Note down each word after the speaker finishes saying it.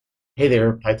Hey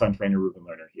there, Python trainer Ruben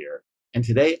Learner here. And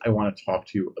today I want to talk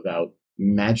to you about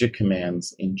magic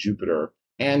commands in Jupyter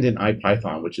and in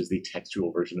IPython, which is the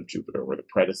textual version of Jupyter or the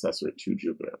predecessor to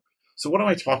Jupyter. So what am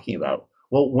I talking about?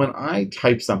 Well, when I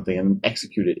type something and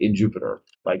execute it in Jupyter,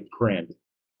 like print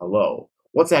hello,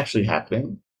 what's actually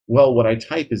happening? Well, what I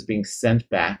type is being sent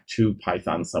back to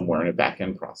Python somewhere in a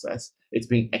backend process. It's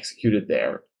being executed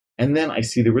there. And then I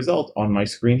see the result on my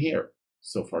screen here.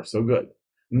 So far, so good.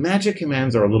 Magic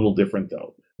commands are a little different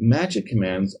though. Magic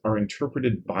commands are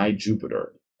interpreted by Jupyter,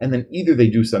 and then either they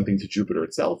do something to Jupyter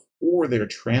itself, or they're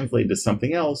translated to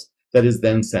something else that is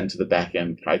then sent to the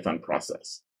backend Python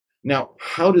process. Now,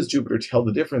 how does Jupyter tell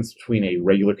the difference between a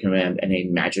regular command and a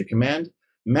magic command?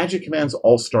 Magic commands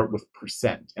all start with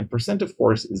percent, and percent, of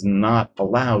course, is not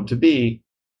allowed to be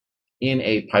in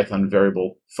a Python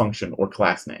variable, function, or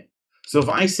class name. So if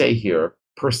I say here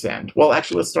percent, well,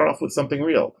 actually, let's start off with something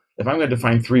real. If I'm going to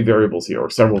define three variables here, or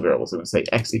several variables, I'm going to say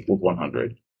x equals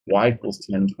 100, y equals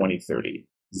 10, 20, 30,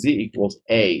 z equals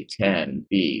a, 10,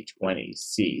 b, 20,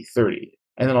 c, 30.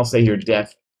 And then I'll say here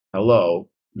def hello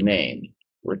name,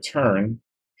 return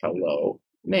hello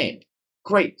name.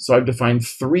 Great. So I've defined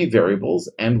three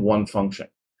variables and one function.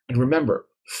 And remember,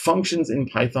 functions in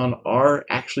Python are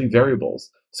actually variables.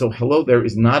 So hello there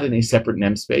is not in a separate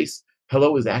namespace.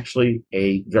 Hello is actually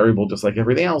a variable just like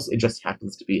everything else. It just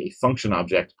happens to be a function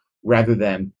object rather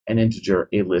than an integer,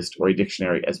 a list, or a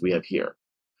dictionary as we have here.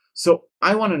 So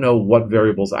I want to know what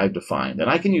variables I've defined, and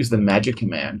I can use the magic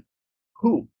command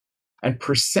who. And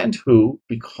percent who,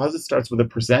 because it starts with a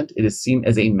percent, it is seen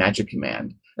as a magic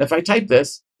command. And if I type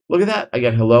this, look at that, I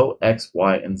get hello, x,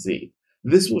 y, and z.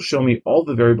 This will show me all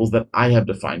the variables that I have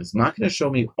defined. It's not going to show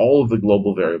me all of the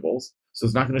global variables. So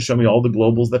it's not going to show me all the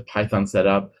globals that Python set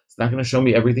up. It's not going to show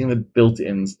me everything that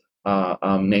built-ins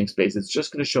namespace. It's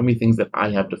just going to show me things that I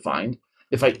have defined.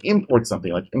 If I import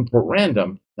something like import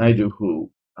random, and I do who,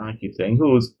 I keep saying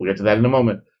who's, we'll get to that in a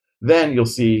moment, then you'll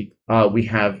see we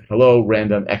have hello,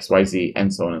 random, xyz,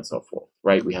 and so on and so forth,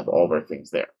 right? We have all of our things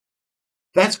there.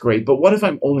 That's great, but what if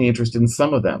I'm only interested in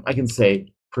some of them? I can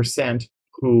say percent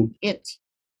who int,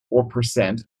 or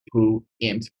percent who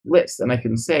int list, and I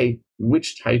can say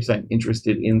which types I'm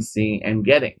interested in seeing and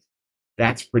getting.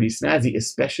 That's pretty snazzy,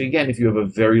 especially, again, if you have a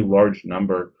very large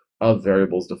number of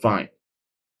variables defined.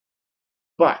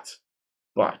 But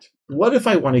what if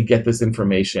I want to get this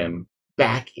information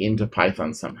back into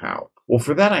Python somehow? Well,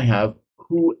 for that, I have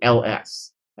who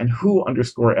ls, and who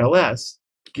underscore ls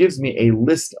gives me a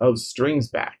list of strings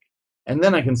back. And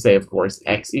then I can say, of course,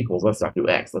 x equals, let's not do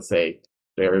x, let's say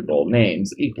variable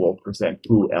names equal percent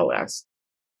who ls.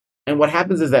 And what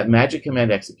happens is that magic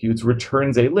command executes,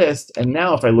 returns a list, and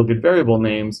now if I look at variable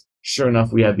names, sure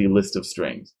enough, we have the list of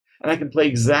strings. And I can play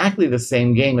exactly the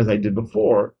same game as I did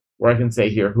before, where I can say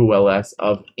here who ls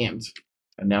of int,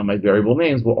 and now my variable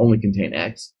names will only contain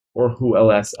x, or who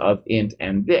ls of int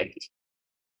and dict,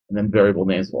 and then variable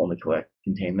names will only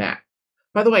contain that.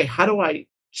 By the way, how do I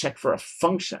check for a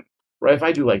function? Right? If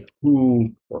I do like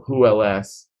who or who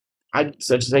ls, I'd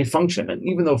such as a function. And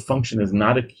even though function is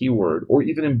not a keyword, or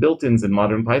even in built-ins in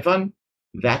modern Python,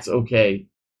 that's okay.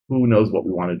 Who knows what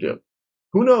we want to do?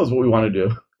 Who knows what we want to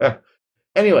do?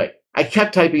 Anyway, I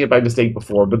kept typing it by mistake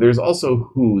before, but there's also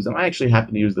whos, and I actually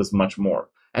happen to use this much more.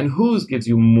 And whos gives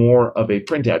you more of a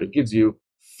printout. It gives you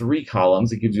three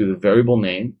columns. It gives you the variable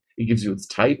name, it gives you its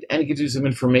type, and it gives you some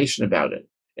information about it.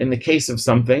 In the case of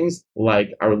some things,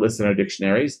 like our lists and our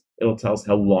dictionaries, it'll tell us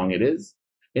how long it is.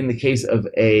 In the case of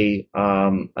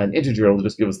an integer, it'll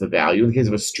just give us the value. In the case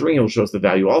of a string, it'll show us the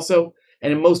value also.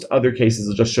 And in most other cases,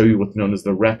 it'll just show you what's known as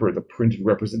the rep, or the printed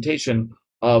representation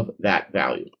of that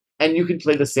value. And you can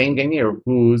play the same game here,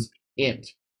 whose int,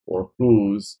 or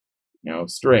whose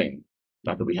string.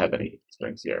 Not that we have any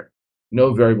strings here.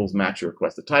 No variables match your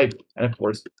requested type. And of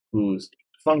course, whose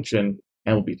function,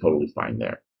 and we'll be totally fine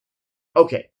there.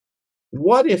 Okay.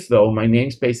 What if, though, my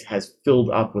namespace has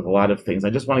filled up with a lot of things? I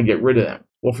just want to get rid of them.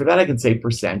 Well, for that, I can say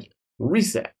percent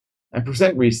reset. And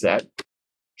percent reset,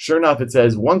 sure enough, it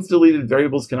says, once deleted,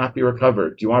 variables cannot be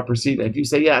recovered. Do you want to proceed? And if you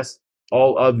say yes,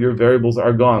 all of your variables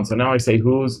are gone. So now I say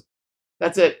whose.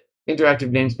 That's it. Interactive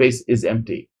namespace is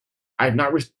empty. I've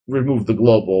not removed the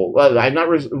global. I've not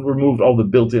removed all the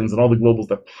built-ins and all the globals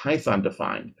that Python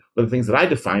defined, but the things that I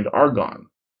defined are gone.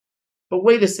 But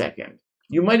wait a second.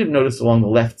 You might have noticed along the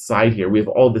left side here, we have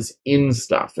all this in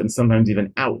stuff and sometimes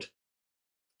even out.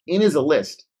 In is a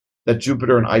list that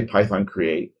Jupyter and IPython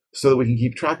create so that we can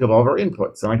keep track of all of our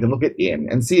inputs. And I can look at in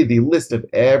and see the list of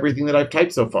everything that I've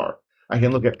typed so far. I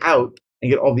can look at out and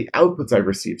get all the outputs I've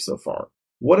received so far.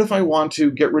 What if I want to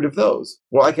get rid of those?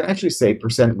 Well, I can actually say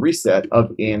 %reset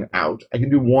of in, out. I can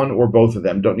do one or both of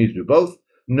them. Don't need to do both.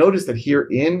 Notice that here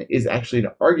in is actually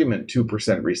an argument to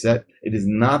 %reset. It is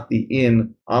not the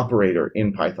in operator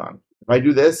in Python. If I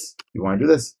do this, you want to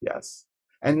do this? Yes.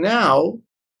 And now,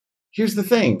 here's the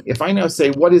thing. If I now say,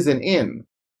 what is an in?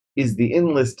 Is the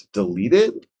in list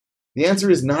deleted? The answer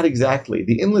is not exactly.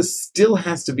 The in list still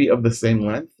has to be of the same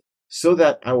length so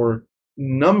that our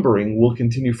numbering will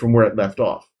continue from where it left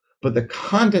off. But the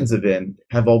contents of in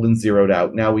have all been zeroed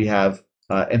out. Now we have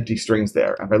empty strings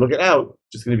there. If I look at out,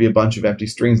 just going to be a bunch of empty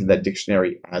strings in that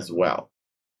dictionary as well.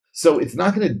 So it's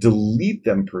not going to delete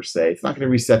them per se. It's not going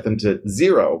to reset them to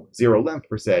zero length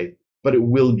per se, but it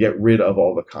will get rid of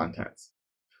all the contents.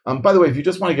 By the way, if you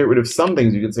just want to get rid of some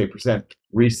things, you can say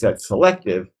 %reset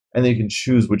selective, and then you can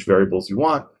choose which variables you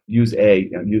want. Use a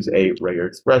regular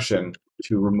expression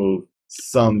to remove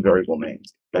some variable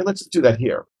names. Okay, let's just do that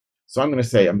here. So I'm going to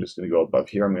say, I'm just going to go above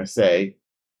here. I'm going to say,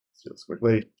 let's do this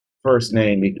quickly, first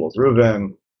name equals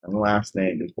Reuben, and last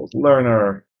name equals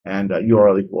learner, and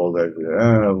URL equals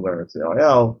learner CLL.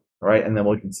 All right, and then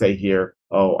we can say here,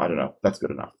 oh, I don't know, that's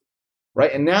good enough.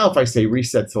 Right, and now if I say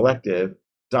reset selective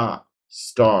dot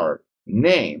star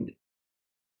named,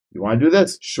 you want to do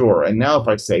this? Sure. And now if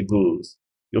I say whose,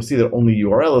 you'll see that only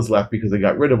URL is left because I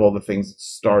got rid of all the things that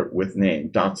start with name,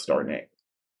 dot star name.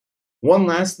 One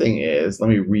last thing is, let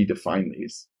me redefine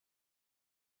these.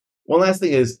 One last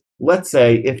thing is, let's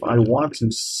say if I want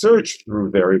to search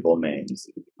through variable names,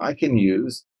 I can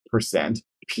use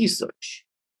 %psearch.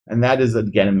 And that is,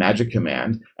 again, a magic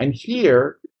command. And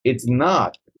here, it's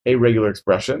not a regular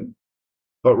expression,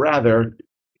 but rather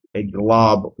a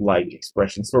glob-like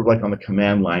expression, sort of like on the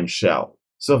command line shell.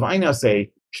 So if I now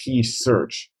say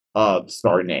psearch of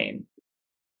star name,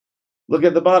 look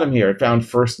at the bottom here. It found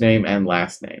first name and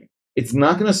last name. It's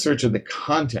not going to search in the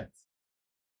contents.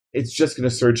 It's just going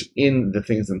to search in the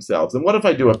things themselves. And what if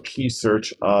I do a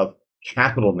psearch of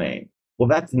capital name? Well,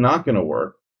 that's not going to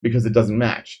work because it doesn't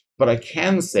match. But I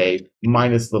can say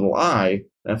 -i,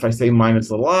 and if I say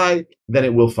 -i, then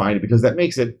it will find it because that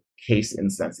makes it case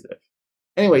insensitive.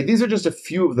 Anyway, these are just a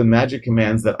few of the magic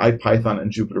commands that IPython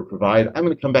and Jupyter provide. I'm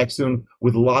going to come back soon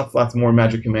with lots more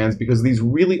magic commands because these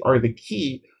really are the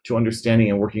key to understanding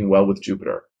and working well with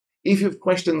Jupyter. If you have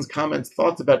questions, comments,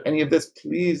 thoughts about any of this,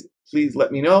 please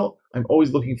let me know. I'm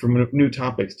always looking for new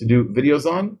topics to do videos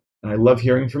on, and I love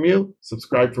hearing from you.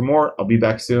 Subscribe for more. I'll be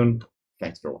back soon.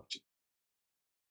 Thanks for watching.